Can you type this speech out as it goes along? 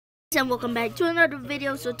And welcome back to another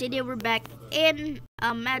video. So today we're back in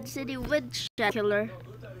Mad City with Shadow Killer,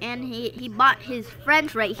 and he bought his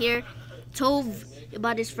friends right here. Tove, he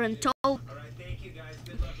bought his friend Tove.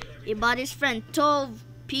 He bought his friend Tove,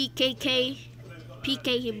 PKK,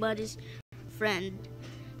 PK. He bought his friend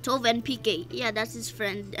Tove and PK. Yeah, that's his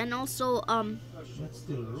friend. And also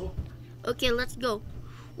okay, let's go.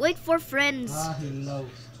 Wait for friends.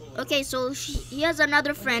 Okay, so he has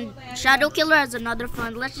another friend. Shadow Killer has another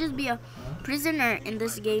friend. Let's just be a prisoner in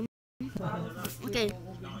this game. Okay.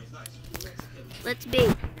 Let's be.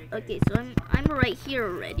 Okay, so I'm right here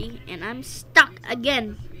already, and I'm stuck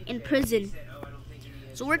again in prison.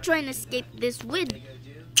 So we're trying to escape this with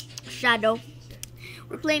Shadow.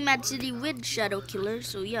 We're playing Mad City with Shadow Killer.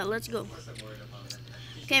 So yeah, let's go.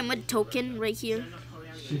 Okay, I'm with Token right here.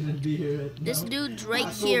 This dude's right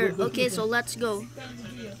here. Okay, so let's go.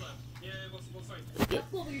 Okay.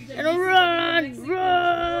 And run!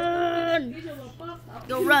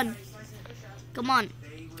 Go run. Come on.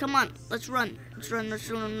 Let's run. Let's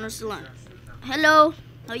run. Hello.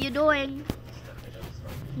 How you doing?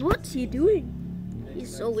 What's he doing?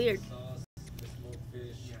 He's so weird.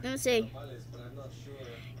 Let me say.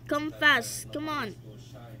 Come fast. Come on.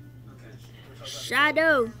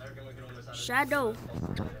 Shadow.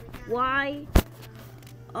 Why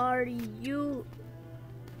are you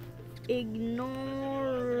ignoring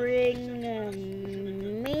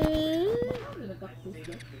me?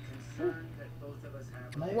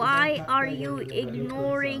 Why are you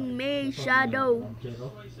ignoring me, Shadow?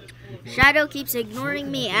 Shadow keeps ignoring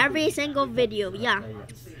me every single video. Yeah.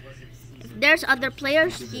 If there's other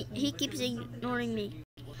players, he keeps ignoring me.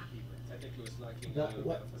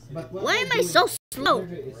 Why am I so slow?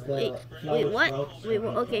 Wait, what?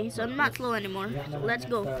 Okay, so I'm not slow anymore. So let's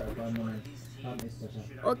go.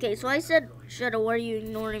 Okay, so I said, Shadow, why are you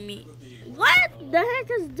ignoring me? What the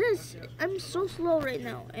heck is this? I'm so slow right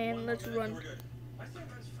now. And let's run.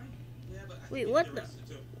 Wait, what the?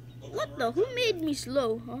 Who made me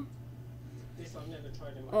slow, huh?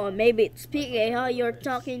 Oh, maybe it's PK, huh? You're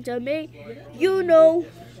talking to me? You know.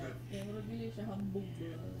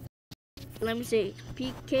 Let me say,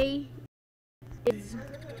 PK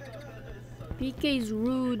is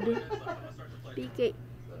rude. PK.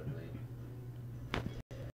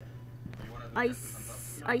 I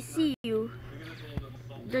see you.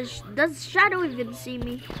 Does Shadow even see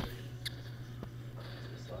me?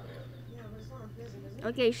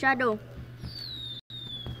 Okay, Shadow.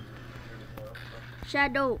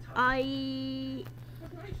 I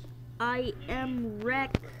am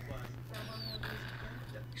wrecked.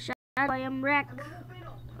 Shadow, I am wrecked.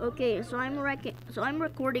 Okay, so I'm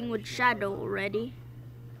recording with Shadow already.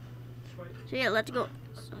 So yeah, let's go.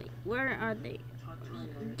 So, where are they?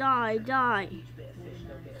 Die.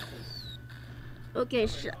 Okay,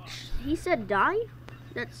 he said die?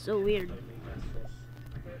 That's so weird.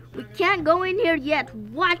 We can't go in here yet.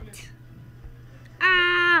 What?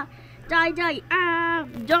 Ah! Die. Ah!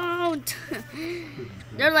 Don't!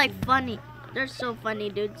 They're like funny. They're so funny,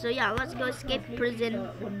 dude. So yeah, let's go escape prison.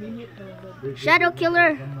 Shadow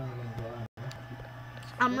Killer!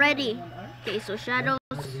 I'm ready. Okay, so Shadows.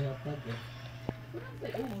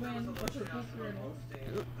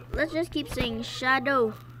 Let's just keep saying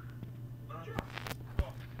Shadow.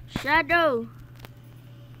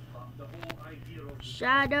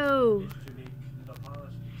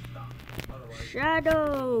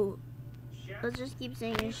 Let's just keep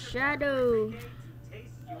saying Shadow.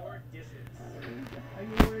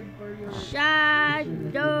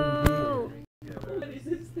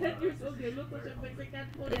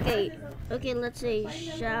 Okay, let's say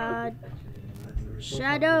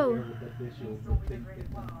Shadow.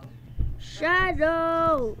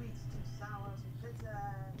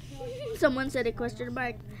 Someone said a question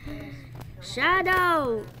mark.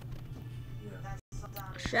 Shadow,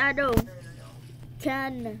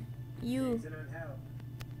 can you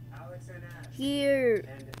hear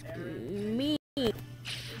me?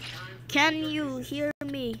 Can you hear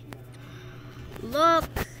me? Look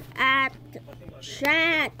at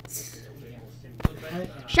chat.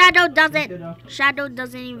 Shadow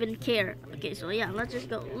doesn't even care. Okay, so yeah, let's just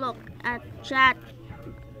go. Look at chat.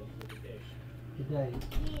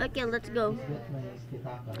 Okay, let's go.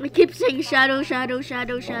 I keep saying Shadow.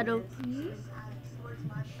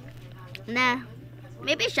 Nah,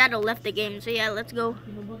 maybe Shadow left the game. So yeah, let's go.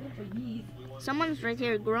 Someone's right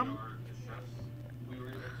here, Grump.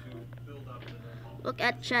 Look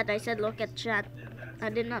at chat. I said look at chat. I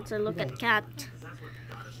did not say look at cat.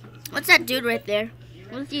 What's that dude right there?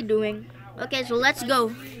 What's he doing? Okay, so let's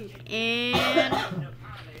go. And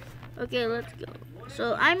okay, let's go.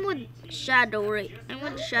 So I'm with Shadow, right? I'm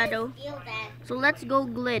with Shadow. So let's go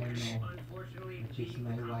glitch.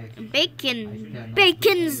 Bacon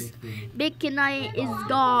is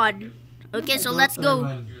God. Okay, so let's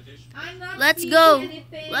go. Let's go.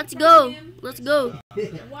 Let's go. Let's go.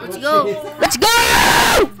 Let's go. Let's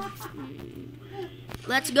go.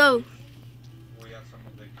 Let's go.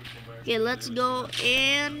 Okay, let's go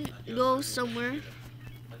and go somewhere.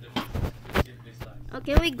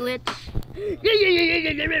 Okay, we glitch.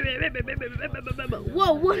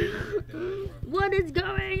 Whoa, what is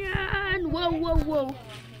going on? Whoa.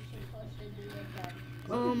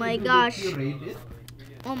 Oh my gosh.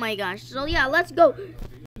 Oh my gosh. So yeah, let's go.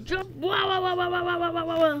 Jump. Whoa.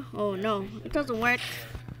 Oh no, it doesn't work.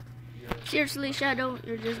 Seriously, Shadow,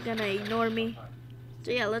 you're just gonna ignore me.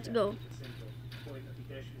 So yeah, let's go.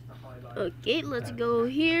 Okay, let's go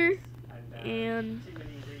here. And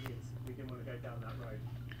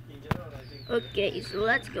okay, so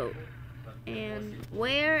let's go. And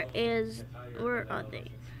where are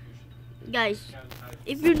they? Guys,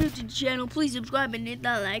 if you're new to the channel, please subscribe and hit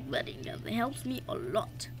that like button. It helps me a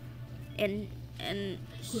lot. And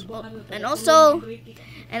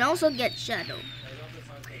also get Shadow.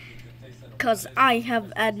 Cause I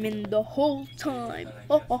have admin the whole time.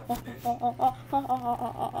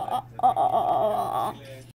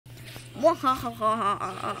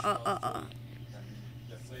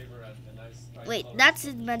 Wait, that's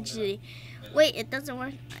eventually. Wait, it doesn't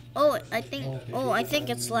work. Oh, I think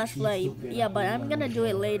it's slash fly. Yeah, but I'm gonna do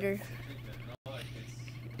it later.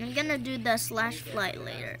 I'm gonna do the slash fly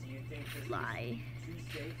later. Fly.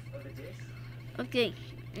 Okay,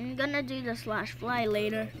 I'm gonna do the slash fly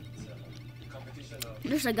later.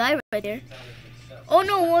 There's a guy right there. Oh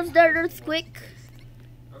no, was that earthquake?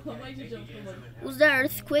 Was that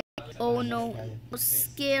earthquake? Oh no, it was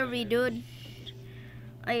scary, dude.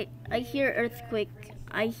 I hear earthquake.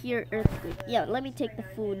 I hear earthquake. Yeah, let me take the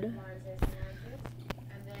food.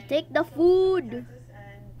 Take the food.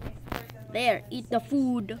 There, eat the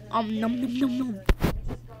food. Nom.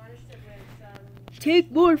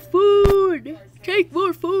 Take more food. Take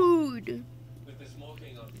more food.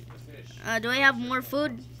 Do I have more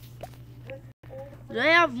food? Do I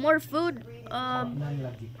have more food? Do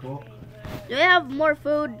I have more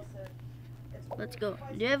food? Let's go.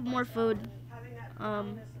 Do you have more food?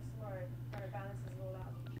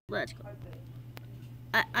 Let's go.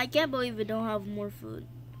 I can't believe we don't have more food.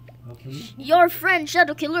 Your friend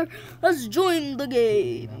Shadow Killer has joined the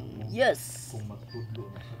game. Yes.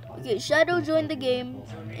 Okay, Shadow joined the game.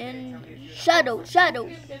 And Shadow.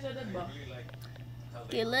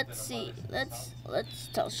 Okay, let's see. Let's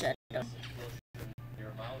tell Shadow.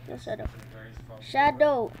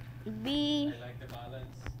 Shadow, be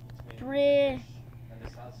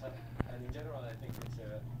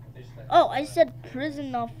Oh, I said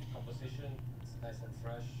prison of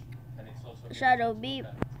Shadow, be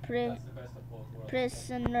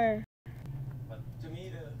prisoner.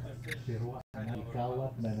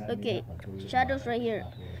 Okay, Shadow's right here.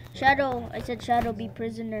 Shadow, I said Shadow, be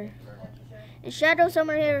prisoner. Is Shadow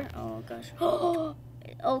somewhere here? Oh gosh.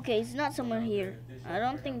 Okay, it's not somewhere here. I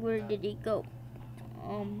don't think where did he go.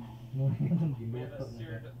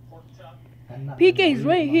 PK's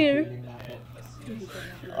right here.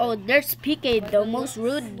 Oh, there's PK, the most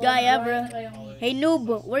rude guy ever. Hey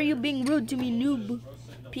noob, why are you being rude to me, noob?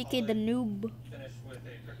 PK the noob.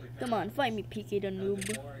 Come on, find me, PK the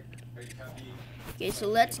noob. Okay, so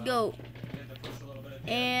let's go.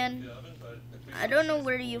 And I don't know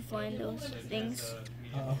where you find those things.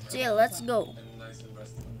 So yeah, let's go.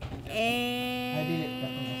 And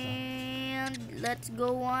let's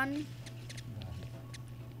go on.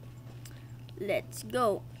 Let's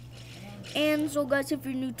go. And so guys, if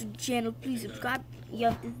you're new to the channel, please subscribe. You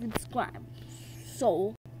have to subscribe.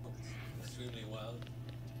 So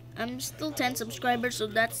I'm still 10 subscribers, so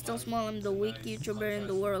that's still small. I'm the weak YouTuber in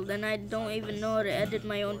the world, and I don't even know how to edit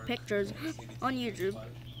my own pictures on YouTube.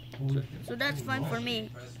 So that's fine for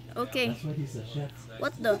me. Okay.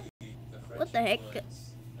 What the heck?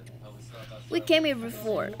 We came here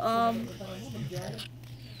before.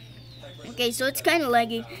 Okay, so it's kind of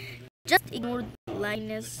laggy. Just ignore the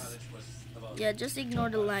lagginess. Yeah, just ignore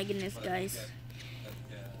the lagginess, guys.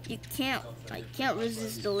 I can't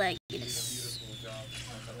resist the lagginess.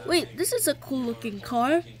 Wait, this is a cool looking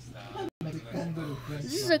car.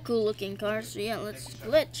 This is a cool looking car, so yeah, let's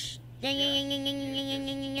glitch.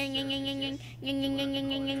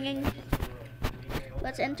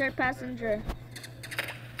 Let's enter passenger.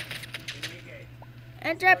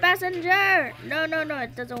 Enter passenger! No,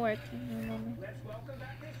 it doesn't work.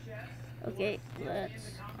 Okay,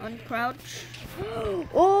 let's Uncrouch.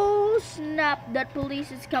 Oh snap! That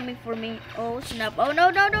police is coming for me. Oh snap! Oh no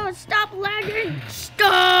no no! Stop lagging!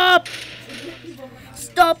 Stop!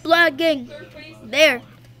 Stop lagging! There.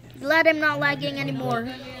 Glad I'm not lagging anymore.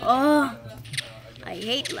 Oh, I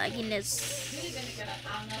hate lagginess.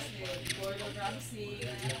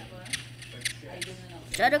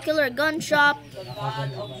 Shadow Killer gun shop.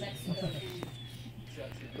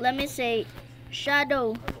 Let me say,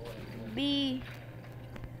 Shadow, be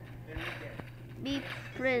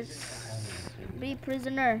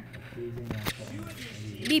prisoner.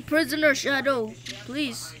 Be prisoner, Shadow,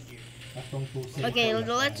 please. Okay,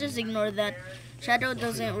 let's just ignore that. Shadow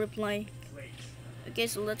doesn't reply. Okay,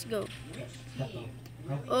 so let's go.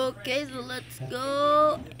 Okay, so let's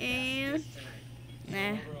go and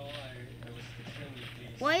nah.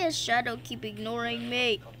 Why does Shadow keep ignoring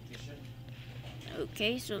me?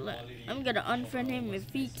 Okay, so I'm gonna unfriend him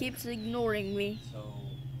if he keeps ignoring me.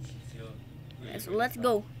 Yeah, so let's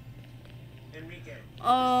go.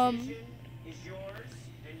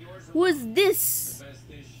 Who is this?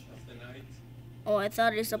 Oh, I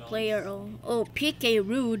thought it's a player. Oh, PK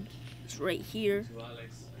Rude. It's right here.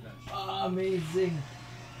 Amazing.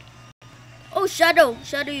 Oh, Shadow,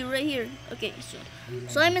 you're right here. Okay,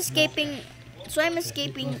 so I'm escaping.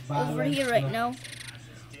 Over here right now.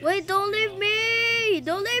 Wait, don't leave me!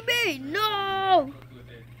 Don't leave me! No!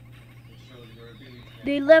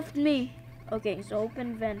 They left me. Okay, so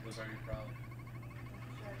open vent.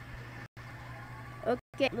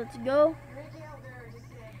 Okay, let's go.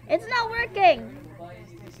 It's not working.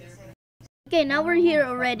 Okay, now we're here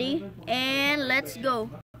already, and let's go.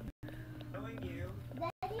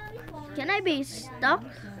 Can I be stuck?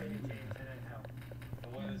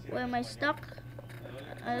 Where am I stuck?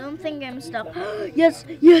 I don't think I'm stuck. Yes,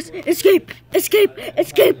 yes, escape, escape,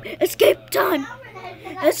 escape, escape time,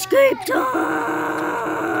 escape time.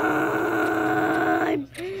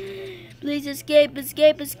 Please escape,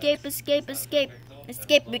 escape, escape, escape, escape,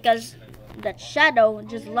 escape, because that Shadow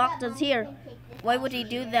just locked us here. Why would he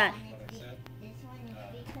do that?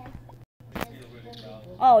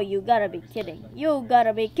 Oh, you gotta be kidding. You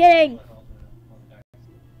gotta be kidding.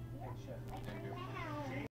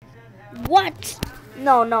 What?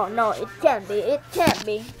 No, no, no, it can't be. It can't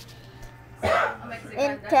be.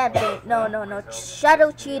 It can't be. No, no, no.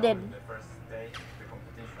 Shadow cheated.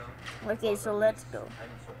 Okay, so let's go.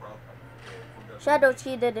 Shadow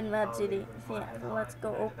cheated in Mad City. Yeah, let's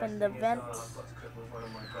go open the vent.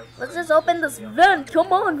 Let's just open this vent.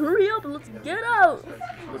 Come on, hurry up. Let's get out.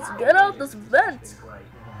 Let's get out this vent.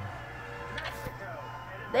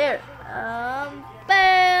 There.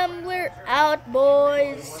 Bam. We're out,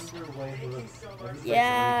 boys.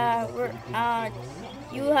 Yeah, we're out.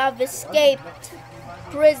 You have escaped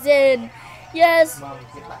prison. Yes.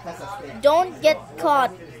 Don't get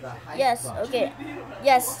caught. Yes. Okay.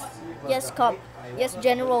 Yes. Yes, cop. Yes,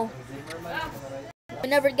 general. We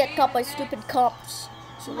never get caught by stupid cops.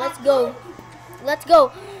 So let's go. Let's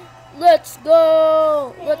go. Let's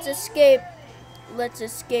go. Let's escape. Let's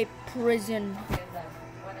escape prison.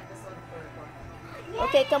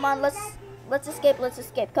 Okay, come on. Let's escape. Let's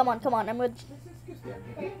escape. Come on. Come on. I'm good.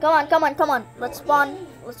 Come on. Come on. Come on. Let's spawn.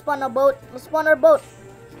 Let's spawn a boat. Let's spawn our boat.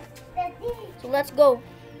 So let's go.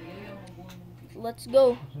 Let's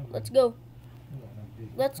go. Let's go.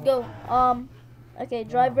 Let's go. Okay,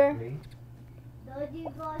 driver.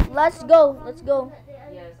 Let's go. Let's go.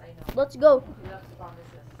 Let's go.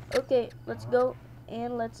 Okay, let's go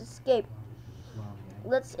and let's escape.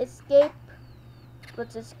 Let's escape.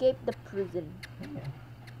 Let's escape the prison.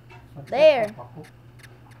 There.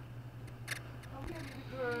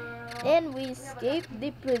 And we escaped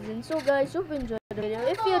the prison. So guys, hope you enjoyed the video.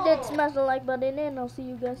 If you did, smash the like button and I'll see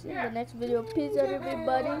you guys in the next video. Peace out,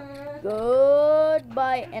 everybody.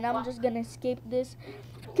 Goodbye. And I'm just gonna escape this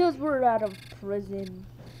because we're out of prison.